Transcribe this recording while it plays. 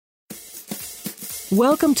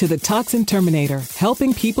Welcome to the Toxin Terminator,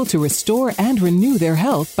 helping people to restore and renew their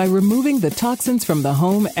health by removing the toxins from the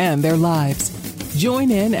home and their lives. Join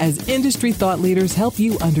in as industry thought leaders help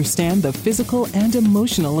you understand the physical and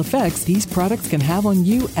emotional effects these products can have on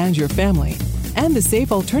you and your family, and the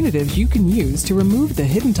safe alternatives you can use to remove the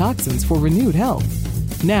hidden toxins for renewed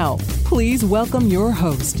health. Now, please welcome your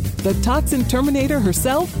host, the Toxin Terminator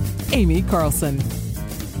herself, Amy Carlson.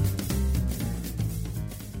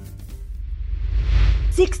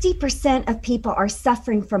 60% of people are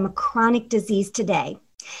suffering from a chronic disease today.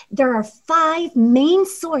 There are 5 main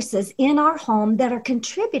sources in our home that are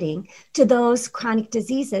contributing to those chronic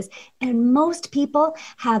diseases, and most people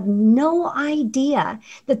have no idea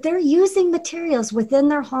that they're using materials within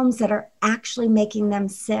their homes that are actually making them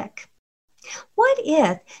sick. What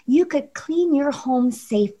if you could clean your home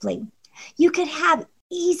safely? You could have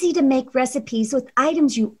easy to make recipes with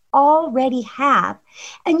items you already have,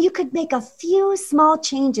 and you could make a few small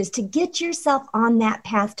changes to get yourself on that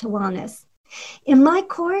path to wellness. In my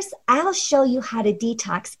course, I'll show you how to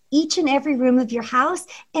detox each and every room of your house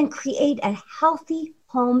and create a healthy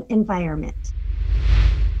home environment.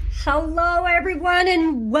 Hello, everyone,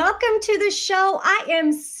 and welcome to the show. I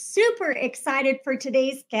am super excited for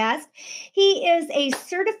today's guest. He is a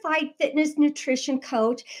certified fitness nutrition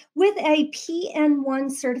coach with a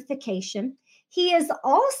PN1 certification. He is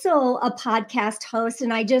also a podcast host,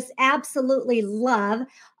 and I just absolutely love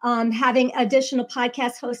having additional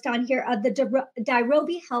podcast host on here of the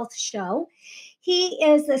Nairobi Health Show. He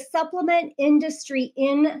is a supplement industry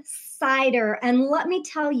insider. And let me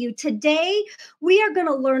tell you, today we are going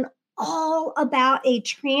to learn all about a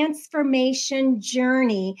transformation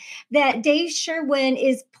journey that Dave Sherwin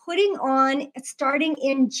is putting on starting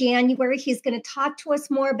in January. He's going to talk to us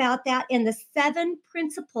more about that and the 7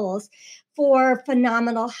 principles for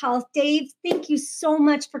phenomenal health. Dave, thank you so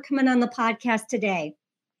much for coming on the podcast today.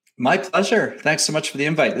 My pleasure. Thanks so much for the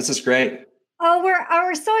invite. This is great. Oh,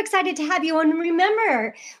 we're so excited to have you. And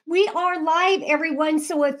remember, we are live, everyone.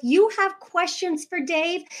 So if you have questions for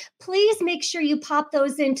Dave, please make sure you pop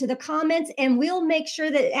those into the comments, and we'll make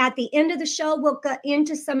sure that at the end of the show, we'll get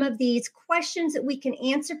into some of these questions that we can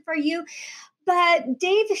answer for you. But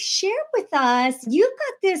Dave, share with us, you've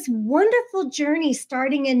got this wonderful journey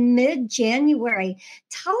starting in mid-January.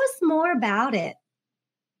 Tell us more about it.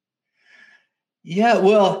 Yeah,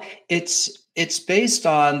 well, it's based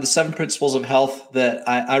on the 7 principles of health that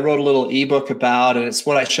I wrote a little ebook about, and it's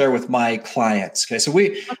what I share with my clients. Okay, so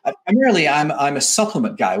I'm a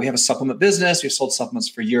supplement guy. We have a supplement business. We've sold supplements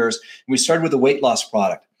for years. And we started with a weight loss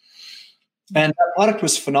product, and that product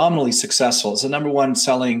was phenomenally successful. It's the number 1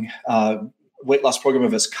 selling weight loss program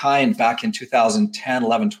of its kind back in 2010,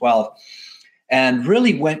 11, 12, and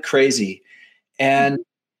really went crazy. And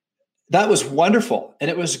that was wonderful.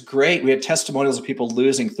 And it was great. We had testimonials of people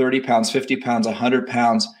losing 30 pounds, 50 pounds, 100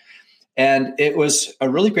 pounds. And it was a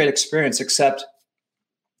really great experience, except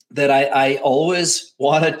that I always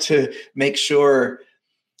wanted to make sure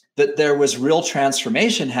that there was real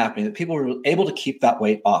transformation happening, that people were able to keep that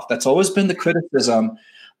weight off. That's always been the criticism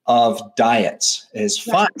of diets is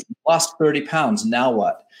fine. You lost 30 pounds. Now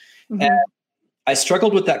what? Mm-hmm. And I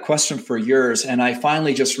struggled with that question for years. And I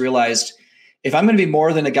finally just realized, if I'm going to be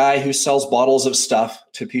more than a guy who sells bottles of stuff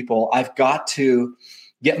to people, I've got to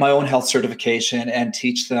get my own health certification and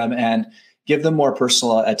teach them and give them more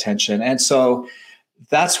personal attention. And so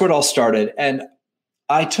that's where it all started. And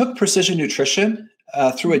I took precision nutrition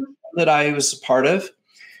through a gym that I was a part of,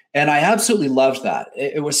 and I absolutely loved that.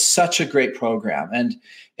 It was such a great program.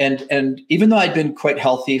 And even though I'd been quite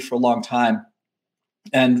healthy for a long time,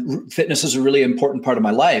 and fitness is a really important part of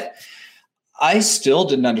my life, I still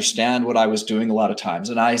didn't understand what I was doing a lot of times.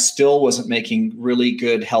 And I still wasn't making really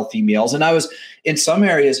good, healthy meals. And I was, in some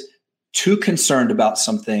areas, too concerned about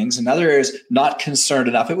some things. In other areas, not concerned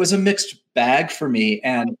enough. It was a mixed bag for me.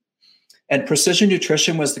 And Precision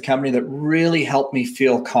Nutrition was the company that really helped me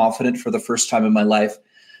feel confident for the first time in my life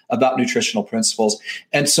about nutritional principles.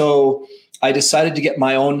 And so I decided to get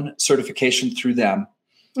my own certification through them.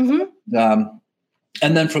 Mm-hmm.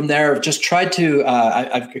 And then from there, I've just tried to,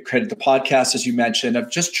 I've created the podcast, as you mentioned. I've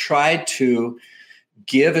just tried to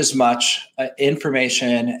give as much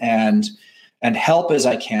information and help as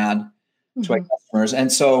I can to my customers. And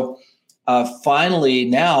so finally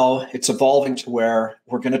now it's evolving to where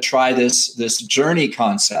we're going to try this journey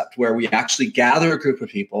concept where we actually gather a group of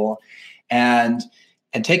people and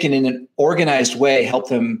take it in an organized way, help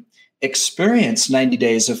them experience 90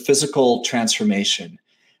 days of physical transformation.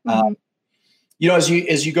 Mm-hmm. As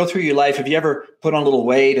you go through your life, have you ever put on a little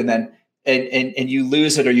weight and then and you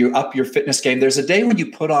lose it, or you up your fitness game? There's a day when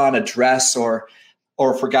you put on a dress or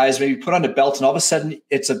or for guys, maybe put on a belt and all of a sudden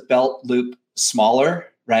it's a belt loop smaller,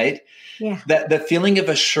 right? Yeah. That the feeling of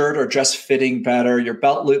a shirt or dress fitting better, your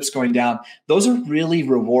belt loops going down, those are really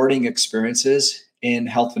rewarding experiences in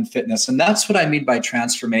health and fitness. And that's what I mean by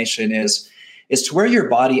transformation is to where your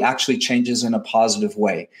body actually changes in a positive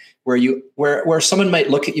way, where someone might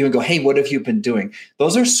look at you and go, hey, what have you been doing?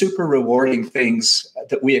 Those are super rewarding things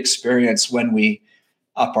that we experience when we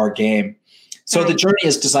up our game. So the journey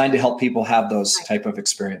is designed to help people have those type of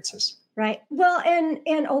experiences. Right. Well,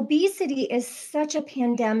 and obesity is such a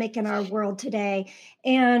pandemic in our world today,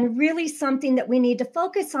 and really something that we need to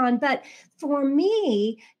focus on. But for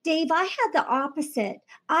me, Dave, I had the opposite.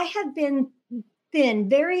 I have been thin,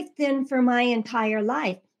 very thin for my entire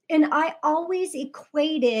life. And I always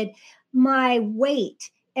equated my weight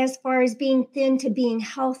as far as being thin to being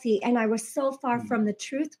healthy. And I was so far from the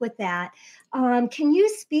truth with that. Can you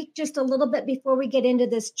speak just a little bit before we get into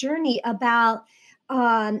this journey about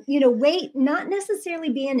weight not necessarily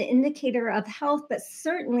being an indicator of health, but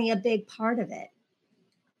certainly a big part of it?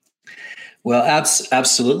 Well,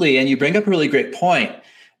 absolutely. And you bring up a really great point.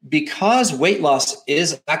 Because weight loss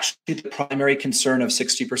is actually the primary concern of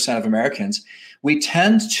 60% of Americans, we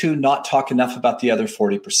tend to not talk enough about the other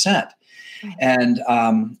 40%. Right. And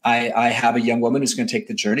I have a young woman who's going to take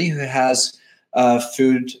the journey who has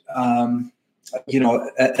food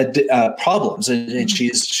problems, and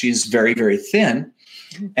she's very, very thin.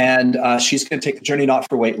 And she's going to take the journey not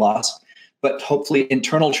for weight loss, but hopefully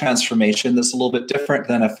internal transformation that's a little bit different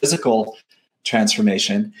than a physical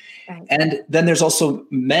transformation. Right. And then there's also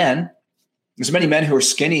men. There's many men who are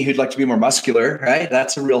skinny who'd like to be more muscular, right?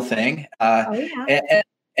 That's a real thing.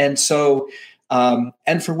 And so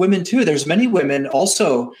for women too, there's many women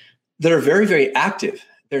also that are very, very active.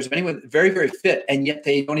 There's many women very, very fit, and yet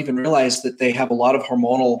they don't even realize that they have a lot of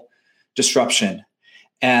hormonal disruption,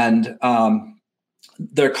 and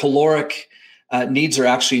their caloric needs are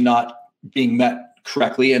actually not being met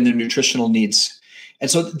correctly, and their nutritional needs.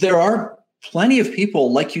 And so there are plenty of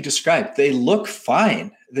people like you described. They look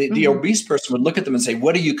fine. The obese person would look at them and say,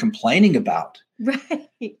 "What are you complaining about?"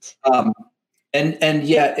 Right. And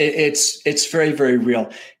yeah, it's very, very real.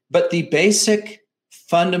 But the basic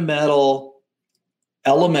fundamental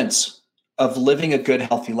elements of living a good,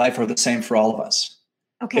 healthy life are the same for all of us.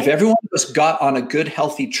 Okay. If everyone of us got on a good,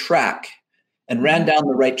 healthy track and ran down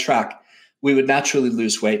the right track, we would naturally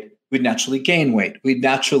lose weight. We'd naturally gain weight. We'd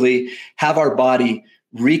naturally have our body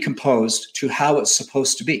recomposed to how it's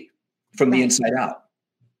supposed to be from the inside out.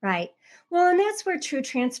 Right. Well, and that's where true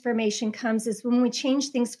transformation comes, is when we change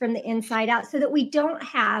things from the inside out, so that we don't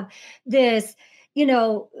have this,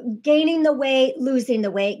 gaining the weight, losing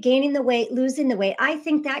the weight, gaining the weight, losing the weight. I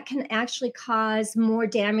think that can actually cause more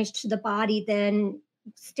damage to the body than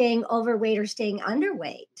staying overweight or staying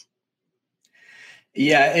underweight.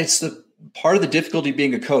 Yeah, it's the part of the difficulty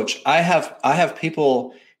being a coach. I have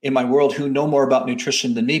people in my world who know more about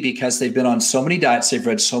nutrition than me because they've been on so many diets, they've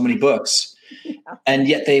read so many books, and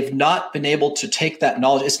yet they've not been able to take that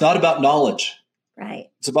knowledge. It's not about knowledge. Right.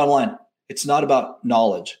 It's the bottom line. It's not about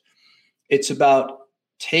knowledge. It's about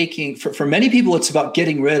taking, for many people, it's about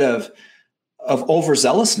getting rid of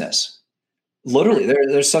overzealousness. Literally,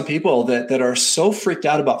 there's some people that are so freaked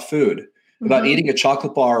out about food, about eating a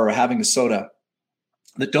chocolate bar or having a soda,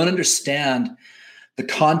 that don't understand the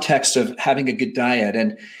context of having a good diet,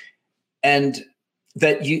 and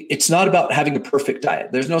that it's not about having a perfect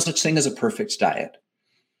diet. There's no such thing as a perfect diet.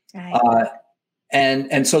 Right.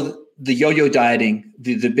 And so the yo-yo dieting,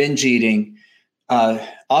 the binge eating,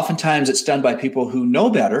 oftentimes it's done by people who know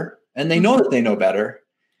better, and they know that they know better.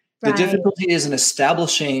 Right. The difficulty is in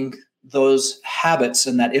establishing those habits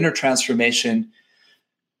and that inner transformation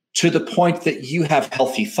to the point that you have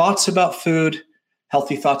healthy thoughts about food,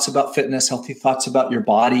 healthy thoughts about fitness, healthy thoughts about your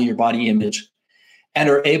body image, and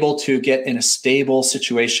are able to get in a stable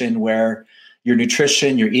situation where your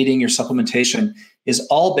nutrition, your eating, your supplementation is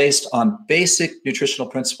all based on basic nutritional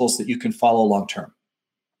principles that you can follow long-term.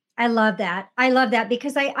 I love that. I love that,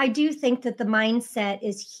 because I do think that the mindset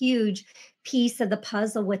is a huge piece of the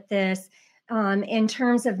puzzle with this, in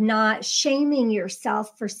terms of not shaming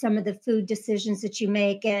yourself for some of the food decisions that you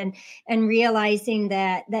make, and realizing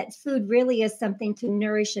that food really is something to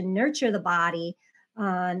nourish and nurture the body,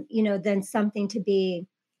 than something to be,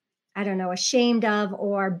 ashamed of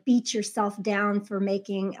or beat yourself down for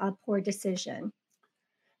making a poor decision.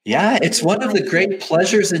 Yeah, it's one of the great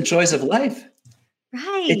pleasures and joys of life.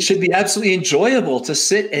 Right. It should be absolutely enjoyable to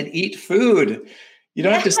sit and eat food. You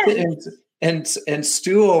don't have to sit and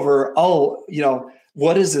stew over,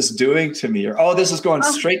 what is this doing to me? Or, this is going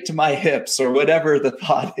straight to my hips, or whatever the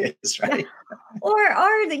thought is, right?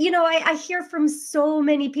 I hear from so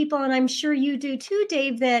many people, and I'm sure you do too,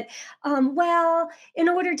 Dave, that, well, in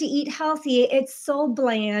order to eat healthy, it's so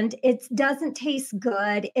bland. It doesn't taste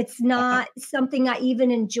good. It's not something I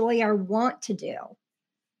even enjoy or want to do.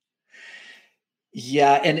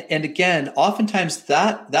 Yeah, and again, oftentimes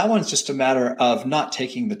that one's just a matter of not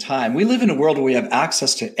taking the time. We live in a world where we have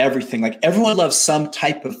access to everything. Like everyone loves some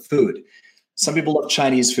type of food. Some people love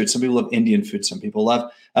Chinese food. Some people love Indian food. Some people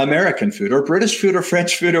love American food or British food or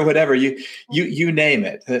French food or whatever. You name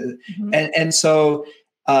it. And so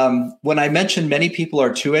when I mentioned many people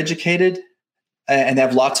are too educated and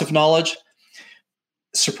have lots of knowledge,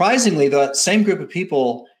 surprisingly, the same group of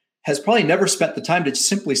people has probably never spent the time to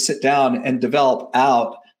simply sit down and develop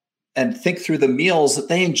out and think through the meals that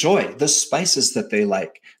they enjoy, the spices that they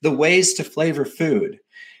like, the ways to flavor food.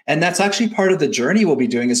 And that's actually part of the journey we'll be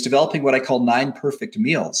doing, is developing what I call 9 perfect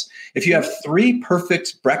meals. If you have 3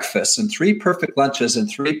 perfect breakfasts and 3 perfect lunches and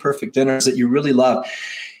 3 perfect dinners that you really love,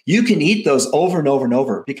 you can eat those over and over and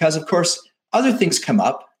over, because of course, other things come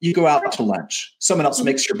up. You go out to lunch, someone else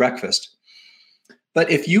makes your breakfast. But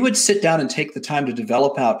if you would sit down and take the time to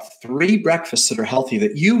develop out 3 breakfasts that are healthy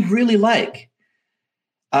that you really like,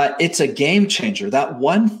 it's a game changer. That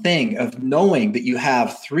one thing of knowing that you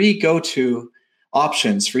have 3 go-to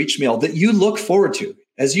options for each meal that you look forward to.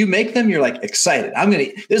 As you make them, you're like excited.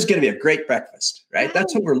 This is going to be a great breakfast, right?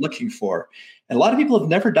 That's what we're looking for. And a lot of people have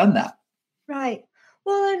never done that. Right.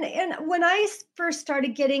 Well, and when I first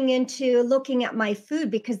started getting into looking at my food,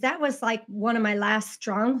 because that was like one of my last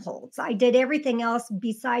strongholds, I did everything else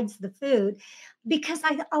besides the food, because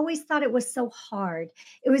I always thought it was so hard.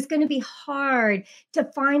 It was going to be hard to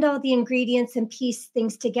find all the ingredients and piece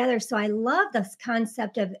things together. So I love this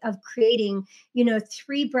concept of creating,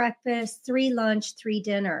 3 breakfasts, 3 lunch, 3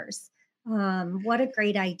 dinners. What a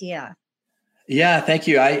great idea. Yeah, thank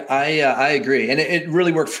you. I agree. And it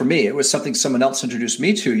really worked for me. It was something someone else introduced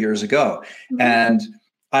me to years ago. Mm-hmm. And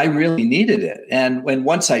I really needed it. And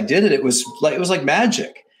once I did it, it was like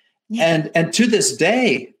magic. Yeah. And to this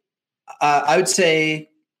day, I would say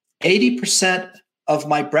 80% of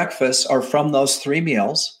my breakfasts are from those 3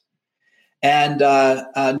 meals. And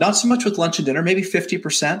not so much with lunch and dinner, maybe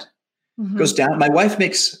 50% goes down. My wife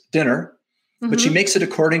makes dinner. But she makes it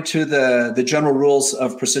according to the general rules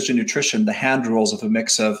of precision nutrition, the hand rules of a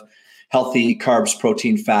mix of healthy carbs,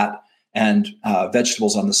 protein, fat, and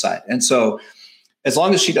vegetables on the side. And so as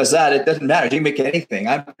long as she does that, it doesn't matter. She can make anything.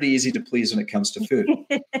 I'm pretty easy to please when it comes to food.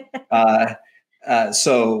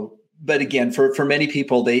 But again, for many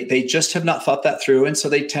people, they just have not thought that through. And so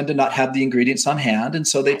they tend to not have the ingredients on hand. And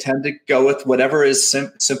so they tend to go with whatever is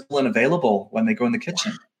simple and available when they go in the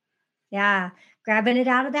kitchen. Yeah. Grabbing it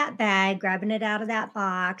out of that bag, grabbing it out of that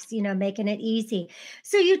box, making it easy.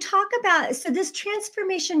 So you talk about, this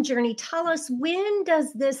transformation journey, tell us, when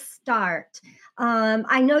does this start?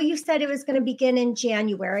 I know you said it was going to begin in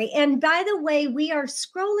January. And by the way, we are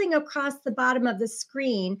scrolling across the bottom of the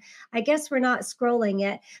screen. I guess we're not scrolling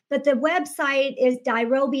it, but the website is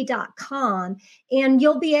dirobi.com, and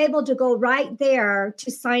you'll be able to go right there to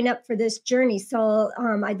sign up for this journey. So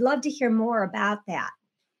I'd love to hear more about that.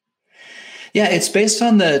 Yeah, it's based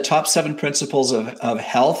on the top 7 principles of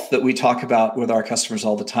health that we talk about with our customers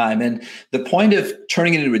all the time. And the point of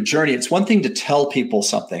turning it into a journey, it's one thing to tell people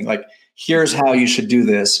something like, here's how you should do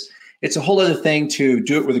this. It's a whole other thing to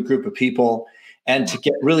do it with a group of people and to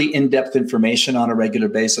get really in-depth information on a regular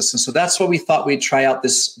basis. And so that's why we thought we'd try out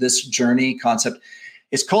this journey concept.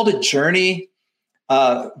 It's called a journey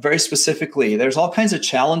very specifically. There's all kinds of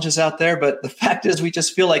challenges out there, but the fact is we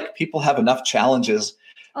just feel like people have enough challenges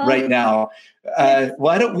right now.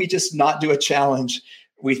 Why don't we just not do a challenge,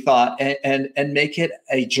 we thought, and make it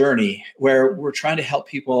a journey where we're trying to help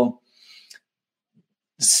people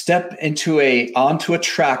step onto a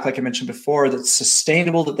track, like I mentioned before, that's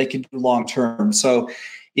sustainable, that they can do long term. So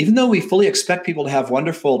even though we fully expect people to have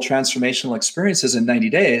wonderful transformational experiences in 90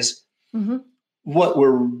 days, what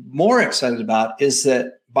we're more excited about is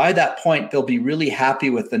that by that point, they'll be really happy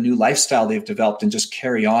with the new lifestyle they've developed and just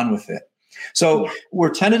carry on with it. So we're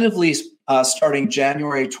tentatively starting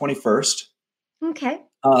January 21st. Okay.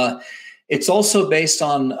 It's also based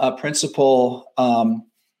on a principle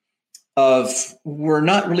of we're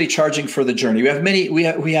not really charging for the journey.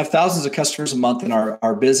 We have thousands of customers a month in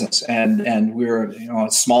our business, and we're a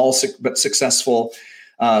small but successful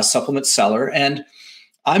supplement seller. And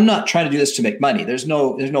I'm not trying to do this to make money. There's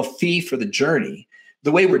no fee for the journey.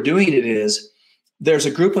 The way we're doing it is, there's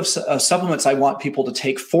a group of supplements I want people to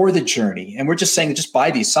take for the journey. And we're just saying, just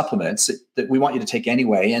buy these supplements that we want you to take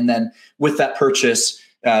anyway. And then with that purchase,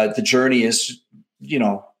 the journey is,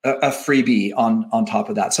 a freebie on top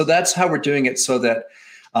of that. So that's how we're doing it, so that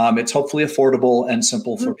it's hopefully affordable and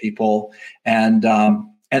simple for people, and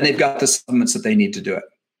they've got the supplements that they need to do it.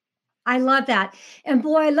 I love that. And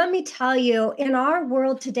boy, let me tell you, in our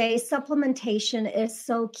world today, supplementation is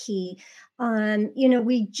so key.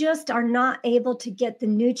 We just are not able to get the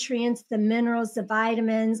nutrients, the minerals, the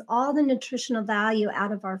vitamins, all the nutritional value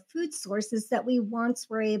out of our food sources that we once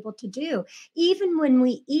were able to do, even when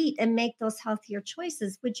we eat and make those healthier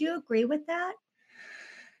choices. Would you agree with that?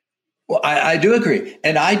 Well, I do agree,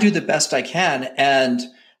 and I do the best I can. And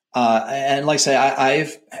like I say,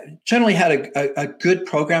 I've generally had a good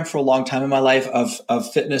program for a long time in my life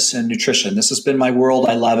of fitness and nutrition. This has been my world.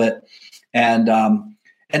 I love it.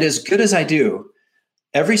 And as good as I do,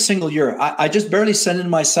 every single year, I just barely send in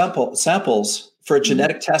my samples for a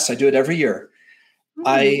genetic test. I do it every year.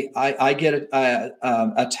 I get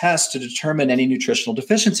a test to determine any nutritional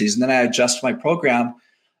deficiencies, and then I adjust my program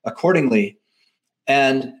accordingly.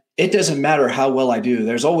 And it doesn't matter how well I do.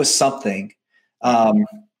 There's always something.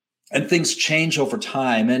 And things change over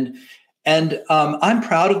time. And I'm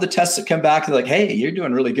proud of the tests that come back and like, hey, you're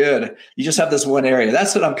doing really good. You just have this one area.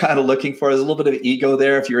 That's what I'm kind of looking for. There's a little bit of ego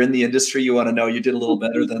there. If you're in the industry, you want to know you did a little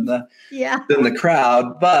better than the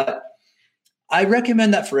crowd. But I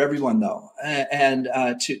recommend that for everyone, though, and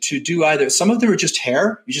to do either. Some of them are just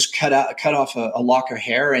hair. You just cut off a lock of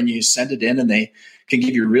hair and you send it in, and they can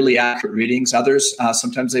give you really accurate readings. Others,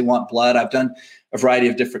 sometimes they want blood. I've done a variety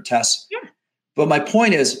of different tests. Yeah. But my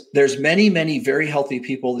point is, there's many, many very healthy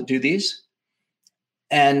people that do these,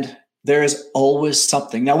 and there is always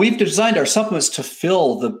something. Now, we've designed our supplements to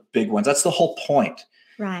fill the big ones. That's the whole point.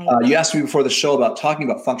 Right. You asked me before the show about talking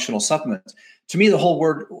about functional supplements. To me, the whole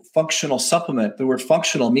word functional supplement, the word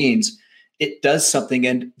functional means it does something.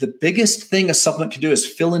 And the biggest thing a supplement can do is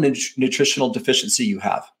fill in a nutritional deficiency you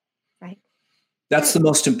have. That's the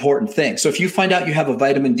most important thing. So if you find out you have a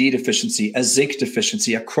vitamin D deficiency, a zinc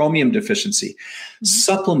deficiency, a chromium deficiency,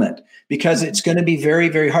 supplement, because it's going to be very,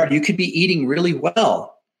 very hard. You could be eating really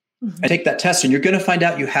well and take that test, and you're going to find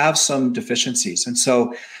out you have some deficiencies. And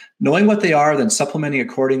so knowing what they are, then supplementing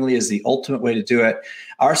accordingly is the ultimate way to do it.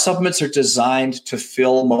 Our supplements are designed to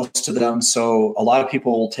fill most of them. So a lot of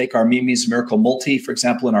people will take our Mimi's Miracle Multi, for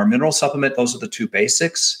example, in our mineral supplement. Those are the two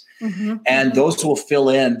basics. And those will fill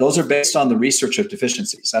in. Those are based on the research of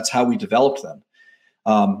deficiencies. That's how we developed them.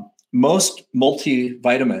 Most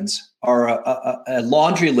multivitamins are a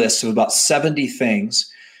laundry list of about 70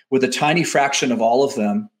 things with a tiny fraction of all of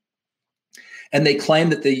them. And they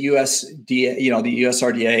claim that the USDA, the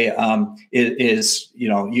USRDA is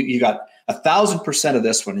you got 1,000% of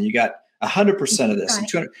this one, and you got 100% of this, and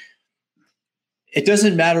 200. It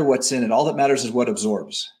doesn't matter what's in it. All that matters is what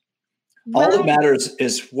absorbs. All that matters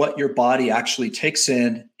is what your body actually takes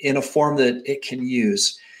in a form that it can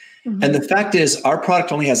use. And the fact is, our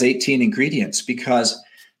product only has 18 ingredients because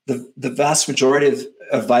the vast majority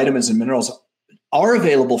of vitamins and minerals are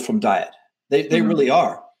available from diet. They really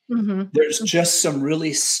are. There's just some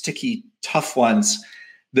really sticky, tough ones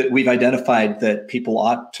that we've identified that people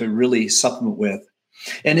ought to really supplement with.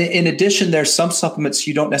 And in addition, there's some supplements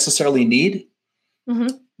you don't necessarily need.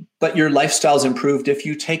 But your lifestyle's improved if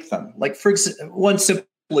you take them. Like, for one simple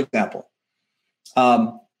example,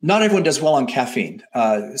 not everyone does well on caffeine.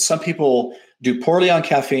 Some people do poorly on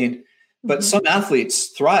caffeine, but some athletes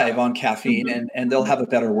thrive on caffeine and they'll have a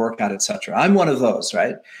better workout, et cetera. I'm one of those,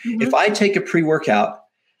 right? If I take a pre-workout,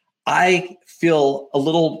 I feel a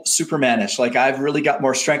little Supermanish, like I've really got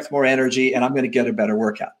more strength, more energy, and I'm going to get a better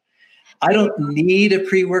workout. I don't need a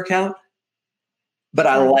pre-workout, but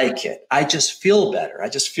I like it. I just feel better. I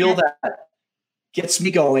just feel that gets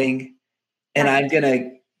me going, and I'm going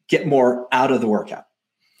to get more out of the workout.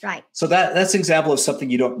 Right. So that's an example of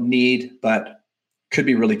something you don't need, but could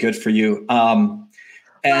be really good for you.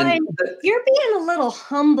 And you're being a little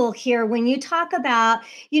humble here when you talk about,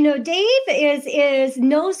 Dave is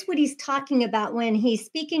knows what he's talking about when he's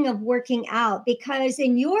speaking of working out, because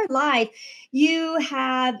in your life, you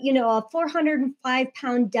have, a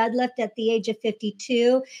 405-pound deadlift at the age of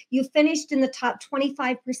 52. You finished in the top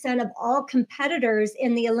 25% of all competitors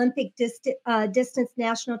in the Olympic distance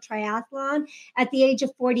national triathlon at the age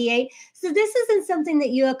of 48. So this isn't something that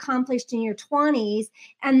you accomplished in your 20s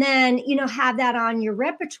and then, have that on your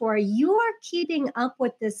repertoire. You are keeping up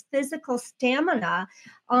with this physical stamina,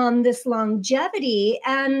 this longevity,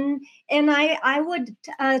 and I would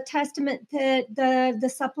testament that the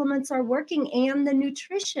supplements are working and the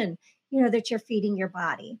nutrition, that you're feeding your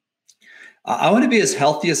body. I want to be as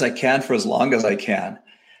healthy as I can for as long as I can.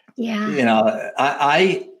 Yeah.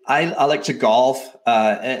 I like to golf.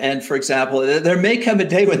 And for example, there may come a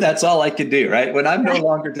day when that's all I can do, right? When I'm no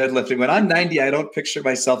longer deadlifting. When I'm 90, I don't picture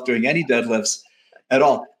myself doing any deadlifts at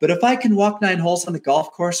all. But if I can walk 9 holes on the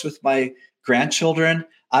golf course with my grandchildren,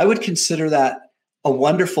 I would consider that a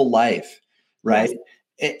wonderful life, right?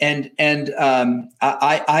 Yes.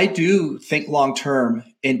 I do think long term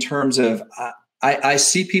in terms of I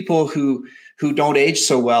see people who don't age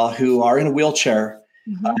so well, who are in a wheelchair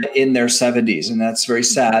in their 70s, and that's very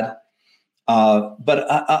sad. But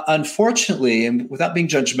unfortunately, and without being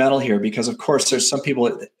judgmental here, because of course there's some people,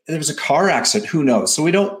 there was a car accident, who knows? So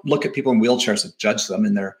we don't look at people in wheelchairs and judge them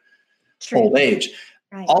in their old age.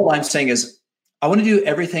 Right. All I'm saying is I want to do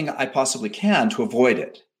everything I possibly can to avoid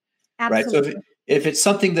it. Absolutely. Right. So if it's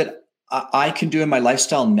something that I can do in my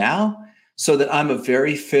lifestyle now, so that I'm a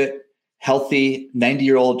very fit, healthy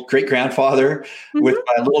 90-year-old great-grandfather with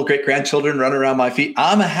my little great-grandchildren running around my feet,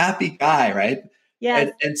 I'm a happy guy, right?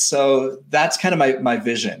 Yes. And so that's kind of my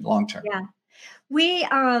vision long term. Yeah. We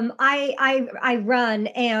I run,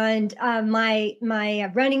 and my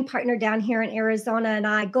running partner down here in Arizona and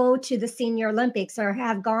I go to the Senior Olympics, or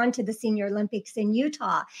have gone to the Senior Olympics in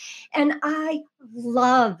Utah. And I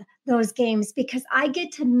love those games because I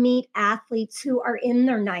get to meet athletes who are in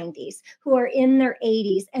their 90s, who are in their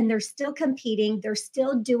 80s, and they're still competing. They're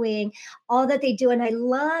still doing all that they do. And I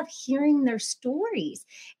love hearing their stories.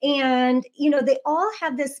 And, they all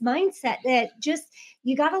have this mindset that just,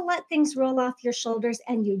 you got to let things roll off your shoulders,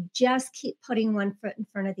 and you just keep putting one foot in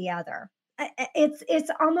front of the other.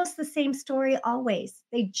 It's almost the same story always.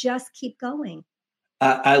 They just keep going.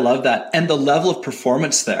 I love that. And the level of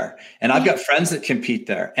performance there. And I've got friends that compete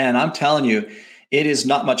there. And I'm telling you, it is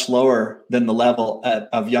not much lower than the level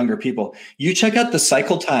of younger people. You check out the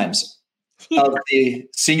cycle times of the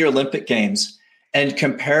Senior Olympic Games and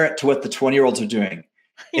compare it to what the 20-year-olds are doing.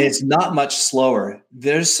 It's not much slower.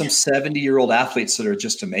 There's some 70-year-old athletes that are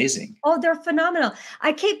just amazing. Oh, they're phenomenal.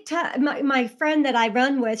 I keep my friend that I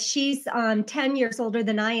run with, she's 10 years older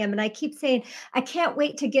than I am. And I keep saying, I can't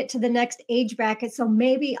wait to get to the next age bracket, so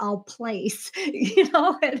maybe I'll place,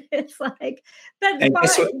 and it's like, but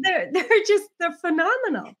they're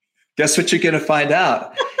phenomenal. Guess what you're going to find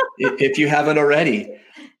out if you haven't already?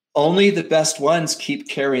 Only the best ones keep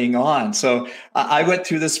carrying on. So I went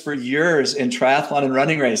through this for years in triathlon and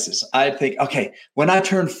running races. I'd think, okay, when I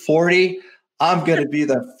turn 40, I'm going to be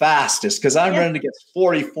the fastest because I'm running against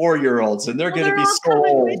 44-year-olds, and they're going to be so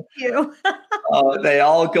old. With you. They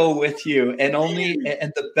all go with you, and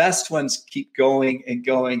the best ones keep going and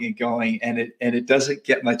going and going, and it doesn't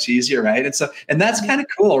get much easier, right? And that's kind of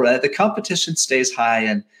cool, right? The competition stays high,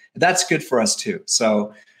 and that's good for us too.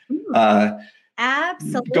 So.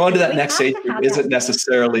 Absolutely. Going to that next age group isn't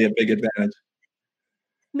necessarily a big advantage.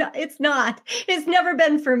 No, it's not. It's never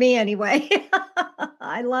been for me anyway.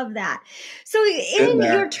 I love that. So in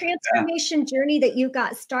your transformation journey that you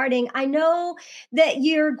got starting, I know that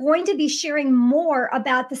you're going to be sharing more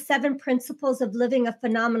about the 7 principles of living a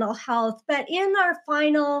phenomenal health. But in our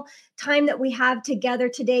final time that we have together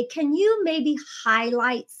today, can you maybe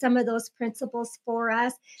highlight some of those principles for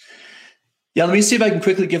us? Yeah, let me see if I can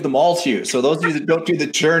quickly give them all to you. So those of you that don't do the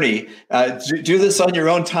journey, do this on your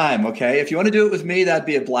own time, okay? If you want to do it with me, that'd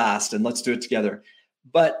be a blast, and let's do it together.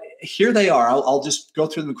 But here they are. I'll just go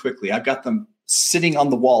through them quickly. I've got them sitting on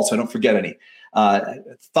the wall so I don't forget any.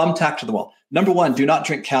 Thumbtack to the wall. Number 1, do not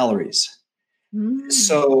drink calories.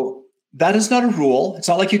 So that is not a rule. It's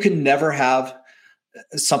not like you can never have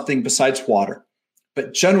something besides water.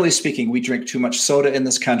 But generally speaking, we drink too much soda in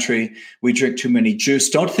this country. We drink too many juice.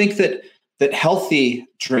 Don't think that healthy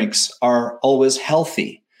drinks are always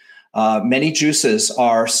healthy. Many juices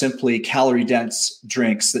are simply calorie-dense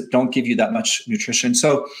drinks that don't give you that much nutrition.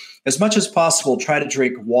 So as much as possible, try to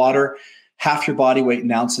drink water, half your body weight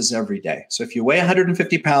in ounces every day. So if you weigh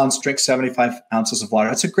 150 pounds, drink 75 ounces of water.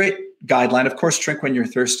 That's a great guideline. Of course, drink when you're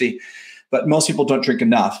thirsty, but most people don't drink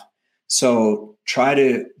enough. So try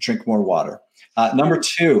to drink more water. Number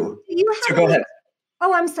 2, so go ahead.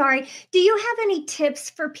 Oh, I'm sorry. Do you have any tips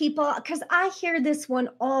for people? Because I hear this one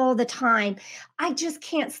all the time. I just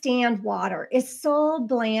can't stand water. It's so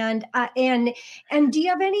bland. And do you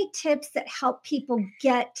have any tips that help people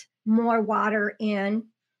get more water in?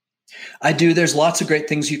 I do. There's lots of great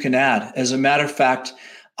things you can add. As a matter of fact,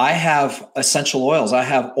 I have essential oils. I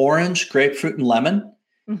have orange, grapefruit, and lemon.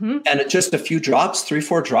 And just a few drops,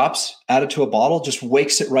 3-4 drops added to a bottle, just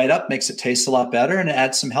wakes it right up, makes it taste a lot better, and it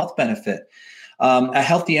adds some health benefit. A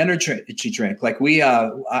healthy energy drink. Like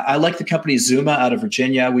I like the company Zuma out of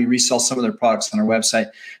Virginia. We resell some of their products on our website.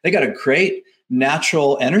 They got a great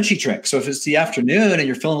natural energy drink. So if it's the afternoon and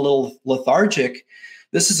you're feeling a little lethargic,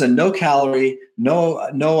 This is a no calorie,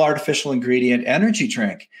 no artificial ingredient energy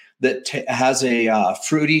drink that has a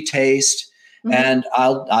fruity taste. And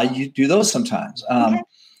I do those sometimes. Okay.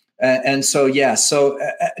 And so, yeah. So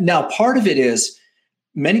now part of it is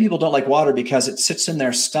many people don't like water because it sits in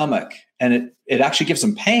their stomach and it actually gives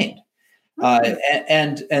them pain.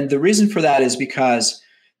 And the reason for that is because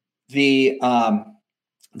the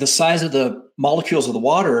size of the molecules of the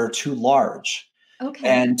water are too large. Okay.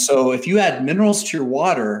 And so if you add minerals to your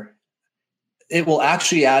water, it will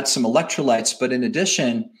actually add some electrolytes, but in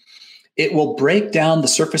addition, it will break down the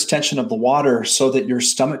surface tension of the water so that your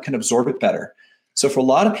stomach can absorb it better. So for a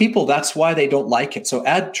lot of people, that's why they don't like it. So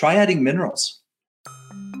try adding minerals.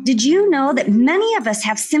 Did you know that many of us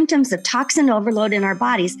have symptoms of toxin overload in our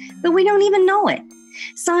bodies, but we don't even know it?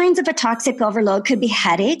 Signs of a toxic overload could be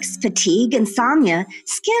headaches, fatigue, insomnia,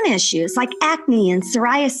 skin issues like acne and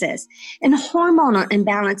psoriasis, and hormonal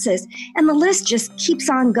imbalances, and the list just keeps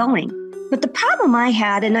on going. But the problem I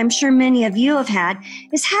had, and I'm sure many of you have had,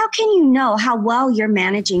 is how can you know how well you're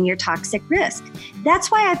managing your toxic risk? That's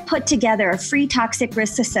why I've put together a free toxic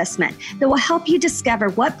risk assessment that will help you discover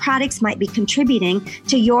what products might be contributing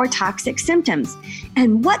to your toxic symptoms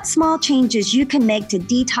and what small changes you can make to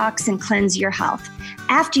detox and cleanse your health.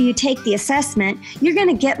 After you take the assessment, you're going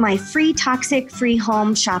to get my free toxic-free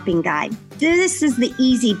home shopping guide. This is the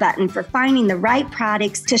easy button for finding the right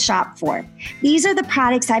products to shop for. These are the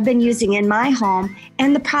products I've been using in my home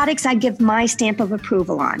and the products I give my stamp of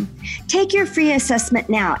approval on. Take your free assessment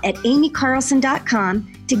now at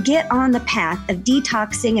amycarlson.com to get on the path of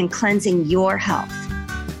detoxing and cleansing your health.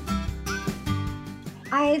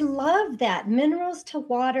 I love that. Minerals to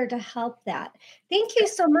water to help that. Thank you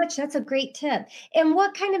so much. That's a great tip. And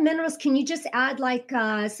what kind of minerals? Can you just add like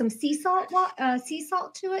some sea salt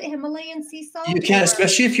to it, Himalayan sea salt? You can,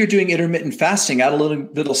 especially if you're doing intermittent fasting. Add a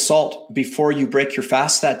little salt before you break your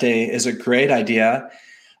fast that day is a great idea.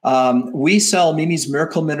 We sell Mimi's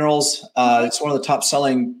Miracle Minerals. It's one of the top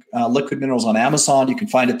selling liquid minerals on Amazon. You can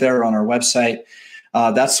find it there on our website.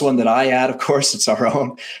 That's the one that I add. Of course, it's our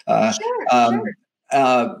own. Sure.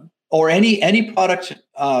 Or any product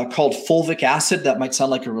called fulvic acid. That might sound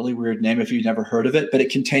like a really weird name if you've never heard of it, but it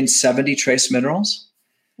contains 70 trace minerals.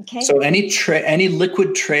 Okay. So any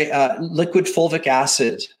liquid fulvic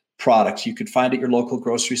acid product you could find at your local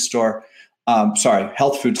grocery store.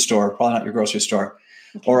 Health food store, probably not your grocery store.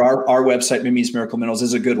 Okay. Or our website, Mimi's Miracle Minerals,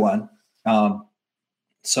 is a good one. And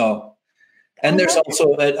there's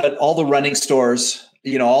also at all the running stores,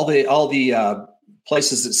 all the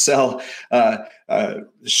places that sell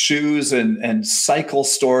shoes and cycle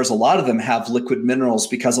stores. A lot of them have liquid minerals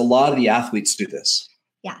because a lot of the athletes do this.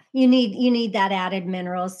 Yeah, you need that added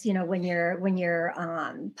minerals, when you're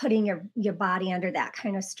putting your body under that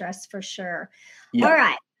kind of stress for sure. Yeah. All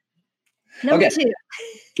right. Number 2.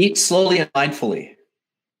 Eat slowly and mindfully.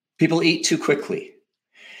 People eat too quickly.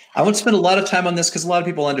 I won't spend a lot of time on this because a lot of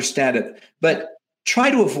people understand it, but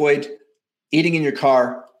try to avoid eating in your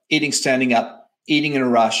car, eating standing up, eating in a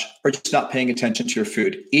rush, or just not paying attention to your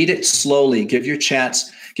food. Eat it slowly. Give your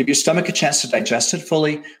stomach a chance to digest it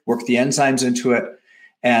fully, work the enzymes into it.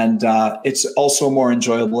 And it's also a more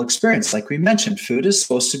enjoyable experience. Like we mentioned, food is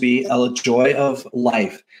supposed to be a joy of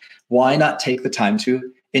life. Why not take the time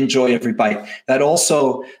to enjoy every bite? That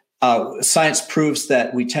also, science proves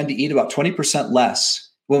that we tend to eat about 20% less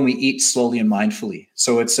when we eat slowly and mindfully.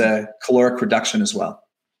 So it's a caloric reduction as well.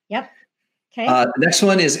 Yep. Okay. The next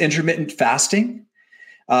one is intermittent fasting.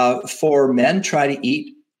 For men, try to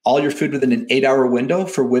eat all your food within an 8-hour window.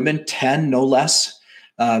 For women, 10, no less,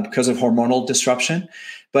 because of hormonal disruption.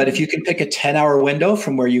 But if you can pick a 10-hour window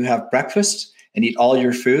from where you have breakfast and eat all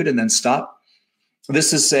your food and then stop,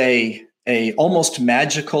 this is a almost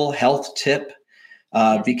magical health tip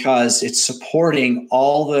because it's supporting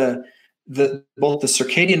all both the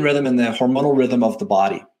circadian rhythm and the hormonal rhythm of the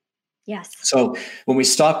body. Yes. So when we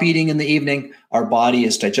stop eating in the evening, our body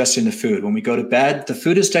is digesting the food. When we go to bed, the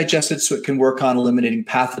food is digested so it can work on eliminating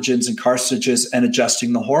pathogens and carcinogens and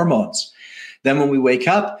adjusting the hormones. Then when we wake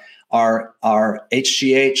up, our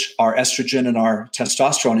HGH, our estrogen, and our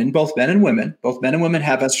testosterone in both men and women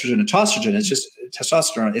have estrogen and testosterone. It's just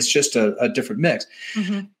testosterone. It's just a different mix.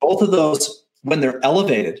 Mm-hmm. Both of those, when they're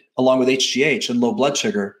elevated along with HGH and low blood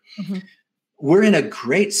sugar, mm-hmm. we're in a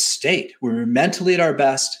great state. We're mentally at our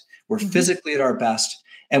best. We're mm-hmm. physically at our best.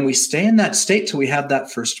 And we stay in that state till we have that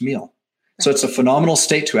first meal. Right. So it's a phenomenal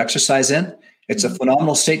state to exercise in. It's mm-hmm. a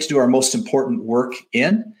phenomenal state to do our most important work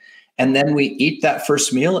in. And then we eat that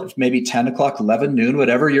first meal at maybe 10 o'clock, 11, noon,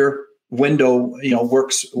 whatever your window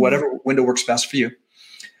works, whatever window works best for you.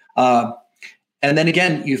 And then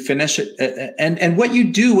again, you finish it. And what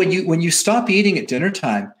you do when you stop eating at dinner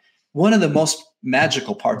time, one of the most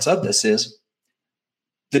magical parts of this is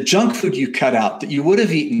the junk food you cut out that you would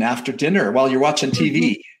have eaten after dinner while you're watching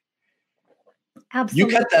TV.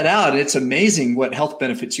 Absolutely. You cut that out, and it's amazing what health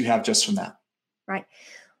benefits you have just from that. Right.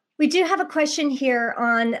 We do have a question here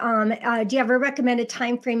on, do you have a recommended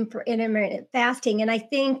time frame for intermittent fasting? And I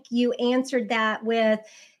think you answered that with,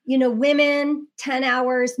 women, 10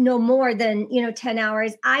 hours, no more than, 10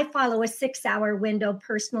 hours. I follow a 6-hour window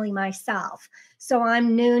personally myself. So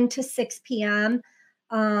I'm noon to 6 p.m.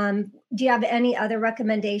 Do you have any other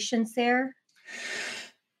recommendations there?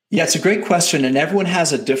 Yeah, it's a great question. And everyone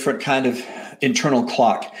has a different kind of internal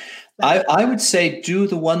clock. I would say do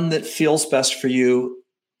the one that feels best for you,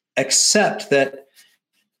 except that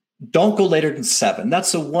don't go later than 7.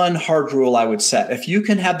 That's the one hard rule I would set. If you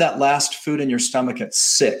can have that last food in your stomach at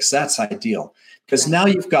 6, that's ideal. Because now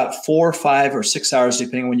you've got 4, 5, or 6 hours,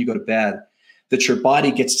 depending on when you go to bed, that your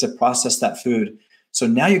body gets to process that food. So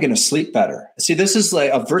now you're going to sleep better. See, this is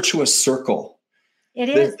like a virtuous circle. It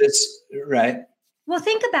is. Right. Well,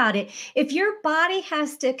 think about it. If your body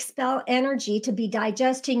has to expel energy to be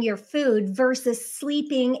digesting your food versus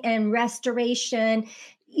sleeping and restoration,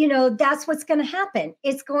 that's what's going to happen.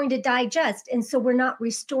 It's going to digest. And so we're not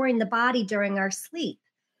restoring the body during our sleep.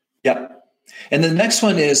 Yep. And the next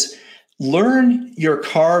one is learn your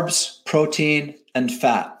carbs, protein, and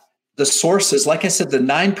fat. The sources, like I said, the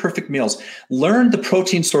 9 perfect meals. Learn the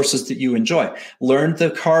protein sources that you enjoy. Learn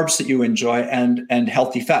the carbs that you enjoy and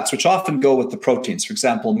healthy fats, which often go with the proteins. For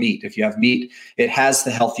example, meat. If you have meat, it has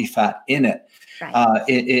the healthy fat in it. Right.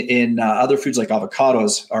 In other foods like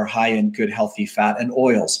avocados are high in good healthy fat and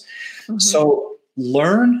oils. Mm-hmm. So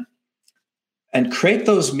learn and create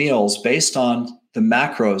those meals based on the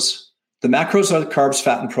macros. The macros are the carbs,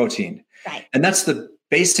 fat, and protein. Right. And that's the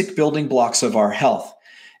basic building blocks of our health.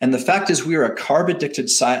 And the fact is we are a carb-addicted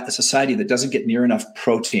society that doesn't get near enough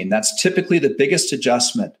protein. That's typically the biggest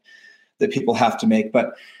adjustment that people have to make.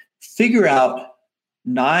 But figure out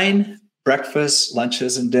 9 breakfasts,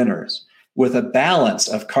 lunches, and dinners with a balance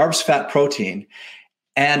of carbs, fat, protein.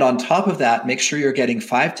 And on top of that, make sure you're getting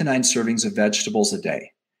 5 to 9 servings of vegetables a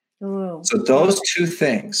day. Ooh. So those 2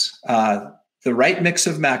 things, the right mix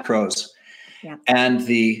of macros and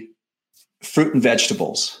the fruit and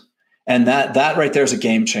vegetables. And that right there is a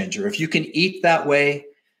game changer. If you can eat that way,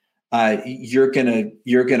 you're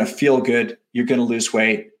gonna feel good. You're gonna lose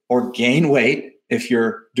weight or gain weight if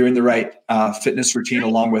you're doing the right fitness routine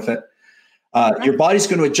along with it. Your body's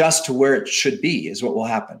going to adjust to where it should be. Is what will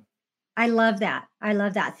happen. I love that.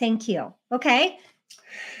 Thank you. Okay.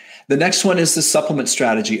 The next one is the supplement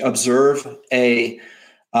strategy. Observe a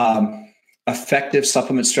effective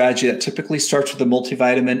supplement strategy that typically starts with the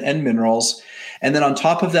multivitamin and minerals. And then on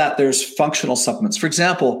top of that, there's functional supplements. For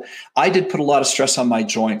example, I did put a lot of stress on my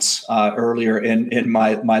joints earlier in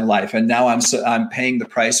my life, and now I'm paying the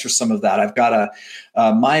price for some of that. I've got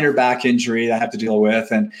a minor back injury I have to deal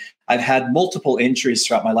with, and I've had multiple injuries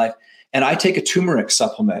throughout my life. And I take a turmeric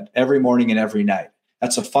supplement every morning and every night.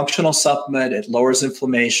 That's a functional supplement. It lowers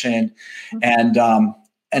inflammation,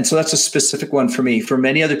 and so that's a specific one for me. For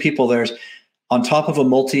many other people, there's on top of a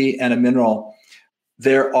multi and a mineral.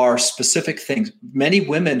 There are specific things. Many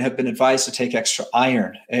women have been advised to take extra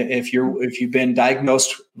iron. If you've been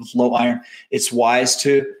diagnosed with low iron, it's wise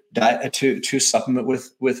to supplement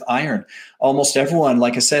with iron. Almost everyone,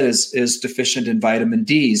 like I said, is deficient in vitamin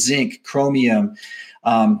D, zinc, chromium,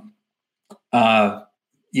 magnesium,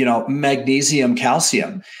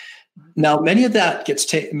 calcium. Now, much of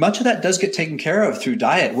that does get taken care of through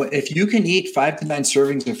diet. If you can eat 5 to 9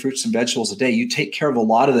 servings of fruits and vegetables a day, you take care of a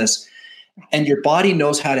lot of this. And your body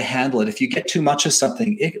knows how to handle it. If you get too much of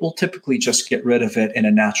something, it will typically just get rid of it in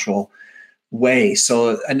a natural way.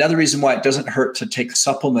 So another reason why it doesn't hurt to take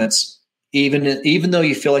supplements, even though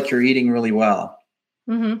you feel like you're eating really well.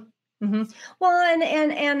 Mm-hmm. Mm-hmm. Well,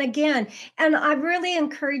 and again, and I really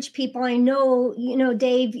encourage people. I know,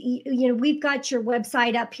 Dave, we've got your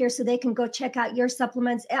website up here so they can go check out your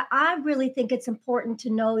supplements. I really think it's important to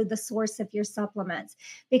know the source of your supplements,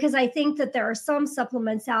 because I think that there are some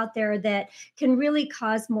supplements out there that can really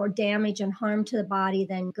cause more damage and harm to the body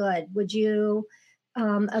than good. Would you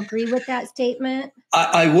agree with that statement?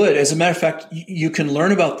 I would. As a matter of fact, you can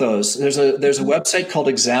learn about those. There's a website called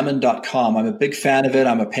examine.com. I'm a big fan of it.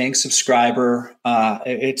 I'm a paying subscriber.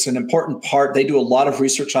 It's an important part. They do a lot of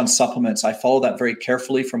research on supplements. I follow that very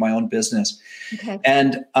carefully for my own business. Okay.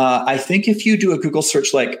 And I think if you do a Google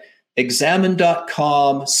search like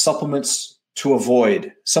examine.com supplements to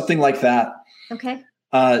avoid, something like that. Okay.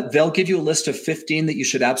 They'll give you a list of 15 that you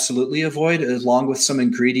should absolutely avoid, along with some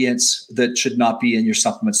ingredients that should not be in your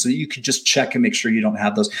supplements. So you can just check and make sure you don't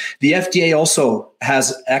have those. The FDA also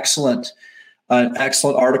has excellent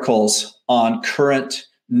articles on current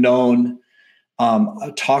known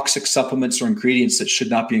toxic supplements or ingredients that should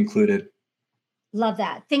not be included. Love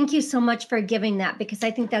that. Thank you so much for giving that, because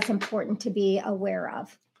I think that's important to be aware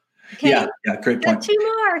of. Okay. Yeah, great point. Got 2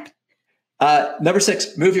 more. Number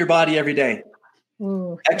 6, move your body every day.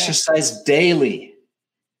 Ooh, Exercise daily.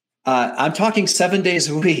 I'm talking 7 days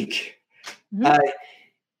a week. Mm-hmm.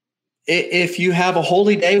 If you have a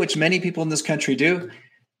holy day, which many people in this country do,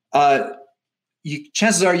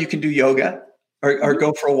 chances are you can do yoga or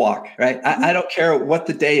go for a walk, right? I don't care what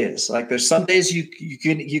the day is. Like, there's some days you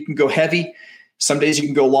can go heavy, some days you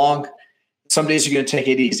can go long, some days you're going to take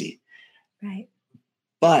it easy. Right.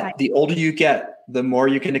 But the older you get, the more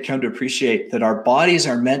you're going to come to appreciate that our bodies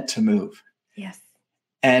are meant to move. Yes.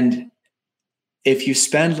 And if you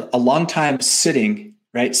spend a long time sitting,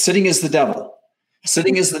 right? Sitting is the devil.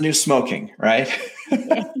 Sitting is the new smoking, right?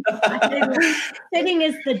 Sitting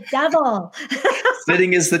is the devil.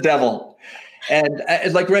 Sitting is the devil. And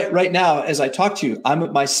like right now, as I talk to you, I'm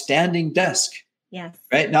at my standing desk. Yes.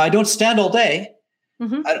 Right now, I don't stand all day.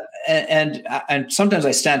 Mm-hmm. And sometimes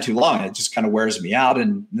I stand too long. It just kind of wears me out,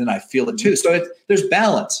 and then I feel it too. So there's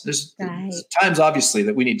balance. There's times, obviously,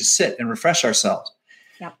 that we need to sit and refresh ourselves.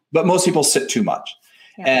 Yep. But most people sit too much.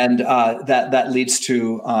 Yep. And that leads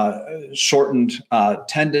to shortened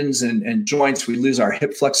tendons and joints. We lose our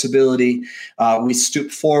hip flexibility. We stoop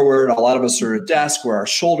forward. A lot of us are at a desk where our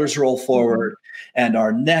shoulders roll forward and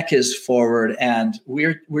our neck is forward. And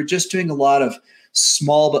we're just doing a lot of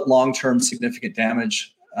small but long-term significant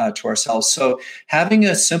damage to ourselves. So having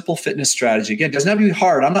a simple fitness strategy, again, doesn't have to be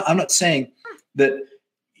hard. I'm not saying that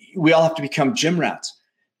we all have to become gym rats.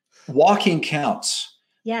 Walking counts.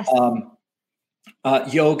 Yes.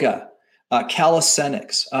 Yoga,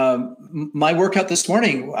 calisthenics. My workout this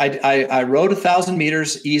morning, I rode 1,000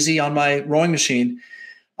 meters easy on my rowing machine.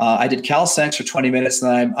 I did calisthenics for 20 minutes,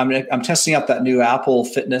 and I'm testing out that new Apple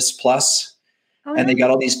Fitness Plus, and they got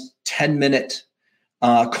all these 10-minute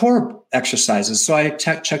core exercises. So I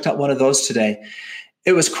checked out one of those today.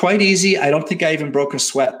 It was quite easy. I don't think I even broke a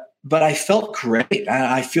sweat, but I felt great.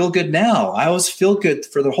 I feel good now. I always feel good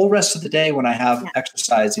for the whole rest of the day when I have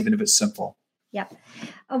exercise, even if it's simple. Yep.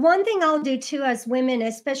 One thing I'll do too as women,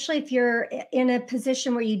 especially if you're in a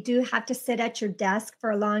position where you do have to sit at your desk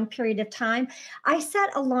for a long period of time, I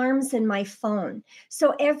set alarms in my phone.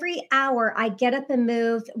 So every hour I get up and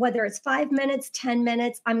move, whether it's 5 minutes, 10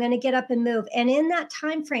 minutes, I'm going to get up and move. And in that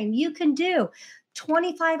time frame, you can do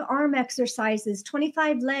 25 arm exercises,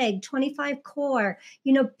 25 leg, 25 core,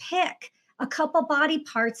 pick a couple body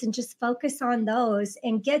parts and just focus on those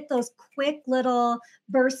and get those quick little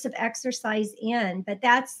bursts of exercise in. But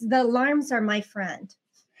the alarms are my friend.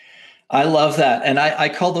 I love that. And I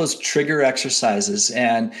call those trigger exercises.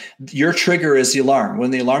 And your trigger is the alarm. When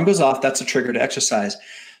the alarm goes off, that's a trigger to exercise.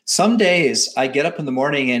 Some days I get up in the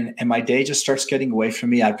morning and my day just starts getting away from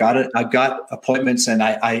me. I've got appointments, and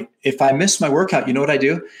if I miss my workout, you know what I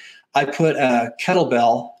do? I put a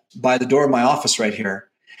kettlebell by the door of my office right here.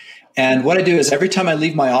 And what I do is every time I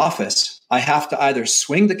leave my office, I have to either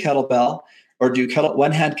swing the kettlebell or do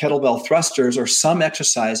one-hand kettlebell thrusters or some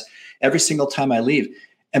exercise every single time I leave.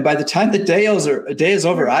 And by the time the day is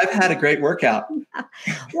over, I've had a great workout.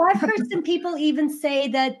 Well, I've heard some people even say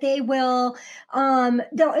that they'll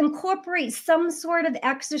incorporate some sort of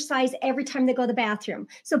exercise every time they go to the bathroom.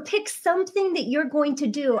 So pick something that you're going to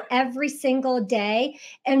do every single day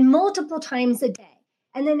and multiple times a day,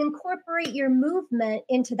 and then incorporate your movement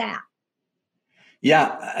into that.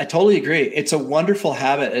 Yeah, I totally agree. It's a wonderful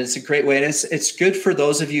habit. It's a great way. And it's good for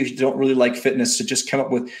those of you who don't really like fitness to just come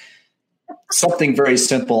up with something very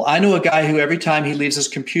simple. I know a guy who every time he leaves his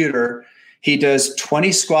computer, he does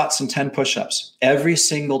 20 squats and 10 push-ups every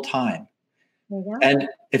single time. And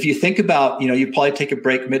if you think about, you probably take a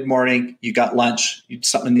break mid-morning, you got lunch, you do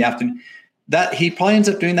something in the afternoon, that he probably ends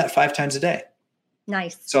up doing that 5 times a day.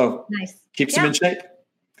 Nice. So keeps him in shape.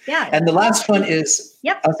 Yeah. And the last one is,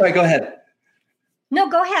 I'm sorry, go ahead. No,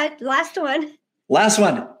 go ahead. Last one. Last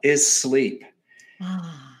one is sleep.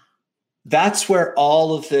 That's where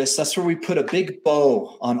that's where we put a big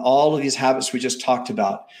bow on all of these habits we just talked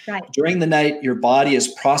about. Right. During the night, your body is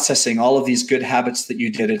processing all of these good habits that you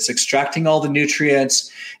did. It's extracting all the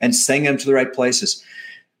nutrients and sending them to the right places.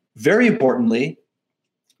 Very importantly,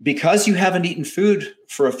 because you haven't eaten food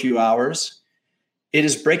for a few hours, it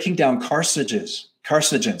is breaking down carcinogens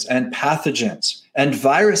and pathogens and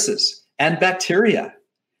viruses and bacteria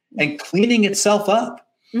and cleaning itself up.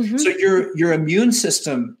 So your immune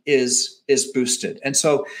system is boosted. And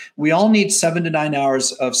so we all need 7 to 9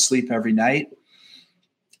 hours of sleep every night.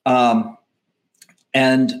 And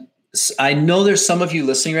I know there's some of you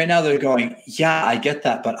listening right now that are going, yeah, I get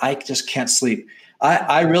that, but I just can't sleep.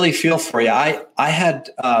 I really feel for you. I had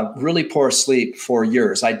really poor sleep for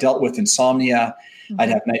years. I dealt with insomnia. I'd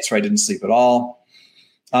have nights where I didn't sleep at all.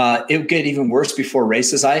 It would get even worse before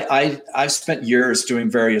races. I've spent years doing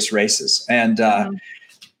various races, and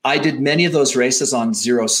I did many of those races on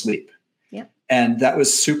 0 sleep. Yep. And that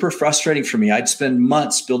was super frustrating for me. I'd spend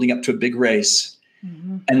months building up to a big race.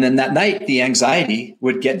 And then that night, the anxiety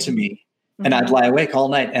would get to me, and I'd lie awake all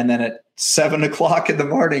night. And then at 7 o'clock in the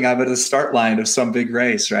morning, I'm at the start line of some big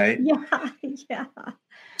race, right? Yeah.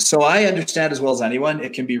 So I understand as well as anyone,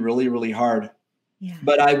 it can be really, really hard. Yeah.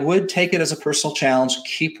 But I would take it as a personal challenge.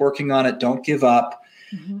 Keep working on it. Don't give up.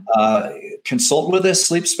 Consult with a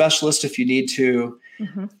sleep specialist if you need to.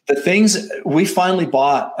 The things, we finally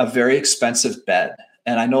bought a very expensive bed.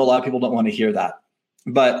 And I know a lot of people don't want to hear that.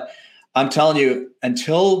 But I'm telling you,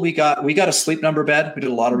 until we got a Sleep Number bed, we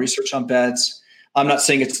did a lot of research on beds. I'm not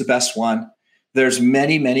saying it's the best one. There's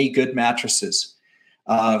many, many good mattresses.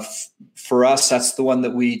 For us, that's the one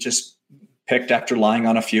that we just picked after lying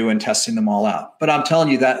on a few and testing them all out. But I'm telling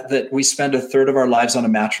you that we spend a third of our lives on a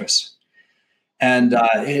mattress. And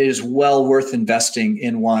it is well worth investing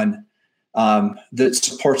in one that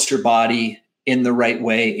supports your body in the right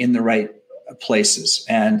way, in the right places.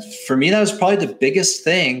 And for me, that was probably the biggest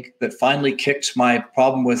thing that finally kicked my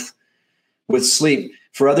problem with sleep.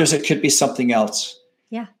 For others, it could be something else.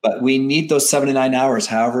 Yeah. But we need those 7 to 9 hours,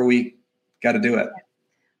 however we got to do it.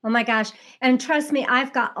 Oh my gosh. And trust me,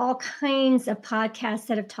 I've got all kinds of podcasts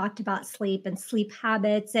that have talked about sleep and sleep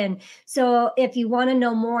habits. And so if you want to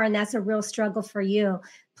know more, and that's a real struggle for you,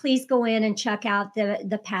 please go in and check out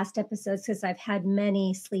the past episodes, because I've had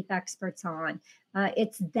many sleep experts on.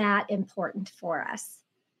 It's that important for us.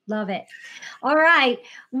 Love it. All right.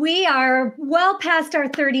 We are well past our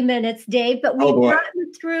 30 minutes, Dave, but we've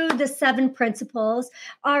gotten through the 7 principles.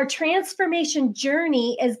 Our transformation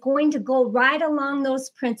journey is going to go right along those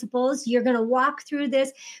principles. You're going to walk through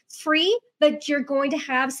this free, but you're going to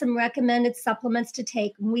have some recommended supplements to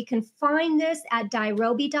take. We can find this at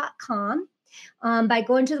dirobi.com by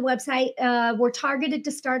going to the website. We're targeted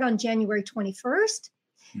to start on January 21st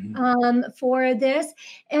for this.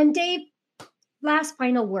 And Dave, last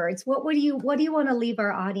final words. What do you want to leave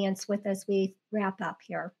our audience with as we wrap up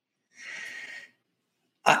here?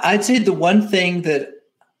 I'd say the one thing that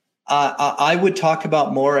I would talk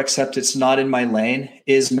about more, except it's not in my lane,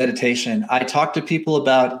 is meditation. I talk to people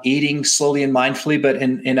about eating slowly and mindfully, but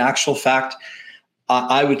in actual fact,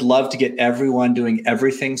 I would love to get everyone doing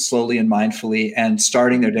everything slowly and mindfully and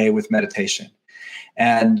starting their day with meditation.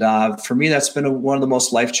 And for me, that's been one of the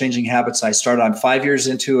most life-changing habits I started. I'm 5 years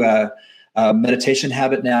into a meditation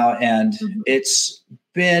habit now, and it's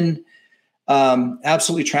been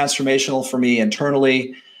absolutely transformational for me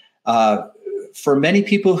internally. For many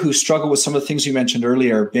people who struggle with some of the things you mentioned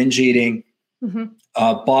earlier, binge eating,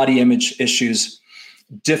 body image issues,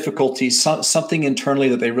 difficulties, something internally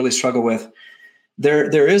that they really struggle with,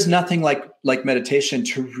 there is nothing like meditation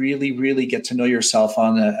to really, really get to know yourself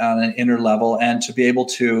on an inner level and to be able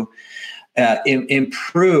to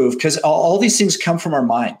improve, because all these things come from our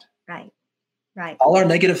mind. Right. All our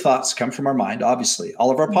negative thoughts come from our mind, obviously. All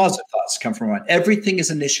of our positive thoughts come from our mind. Everything is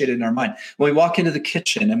initiated in our mind. When we walk into the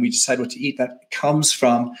kitchen and we decide what to eat, that comes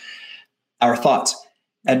from our thoughts.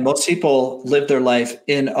 And most people live their life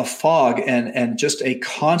in a fog and just a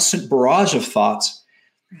constant barrage of thoughts.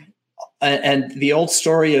 And the old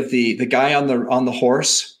story of the guy on the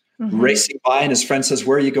horse racing by, and his friend says,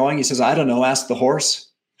 "Where are you going?" He says, "I don't know. Ask the horse."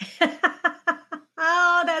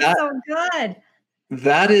 Oh, that's so good.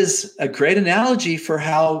 That is a great analogy for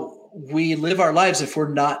how we live our lives if we're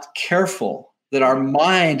not careful, that our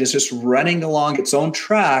mind is just running along its own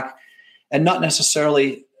track and not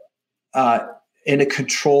necessarily in a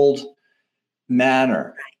controlled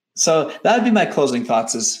manner. So that would be my closing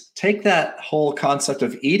thoughts, is take that whole concept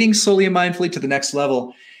of eating slowly and mindfully to the next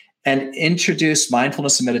level and introduce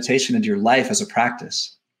mindfulness and meditation into your life as a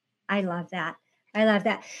practice. I love that.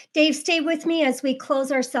 Dave, stay with me as we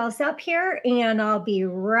close ourselves up here, and I'll be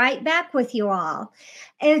right back with you all.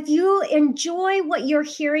 If you enjoy what you're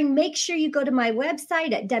hearing, make sure you go to my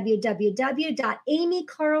website at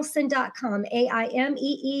www.amycarlson.com,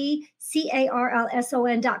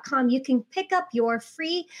 AIMEECARLSON.com. You can pick up your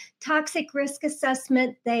free toxic risk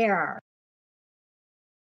assessment there.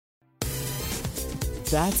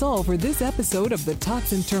 That's all for this episode of The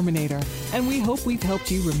Toxin Terminator, and we hope we've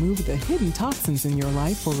helped you remove the hidden toxins in your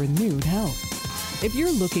life for renewed health. If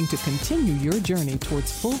you're looking to continue your journey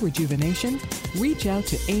towards full rejuvenation, reach out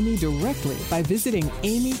to Amy directly by visiting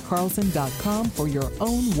amycarlson.com for your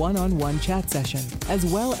own one-on-one chat session, as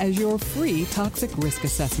well as your free toxic risk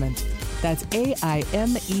assessment. That's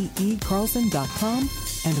AIMEE Carlson.com.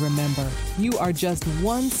 And remember, you are just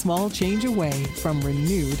one small change away from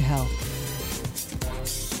renewed health.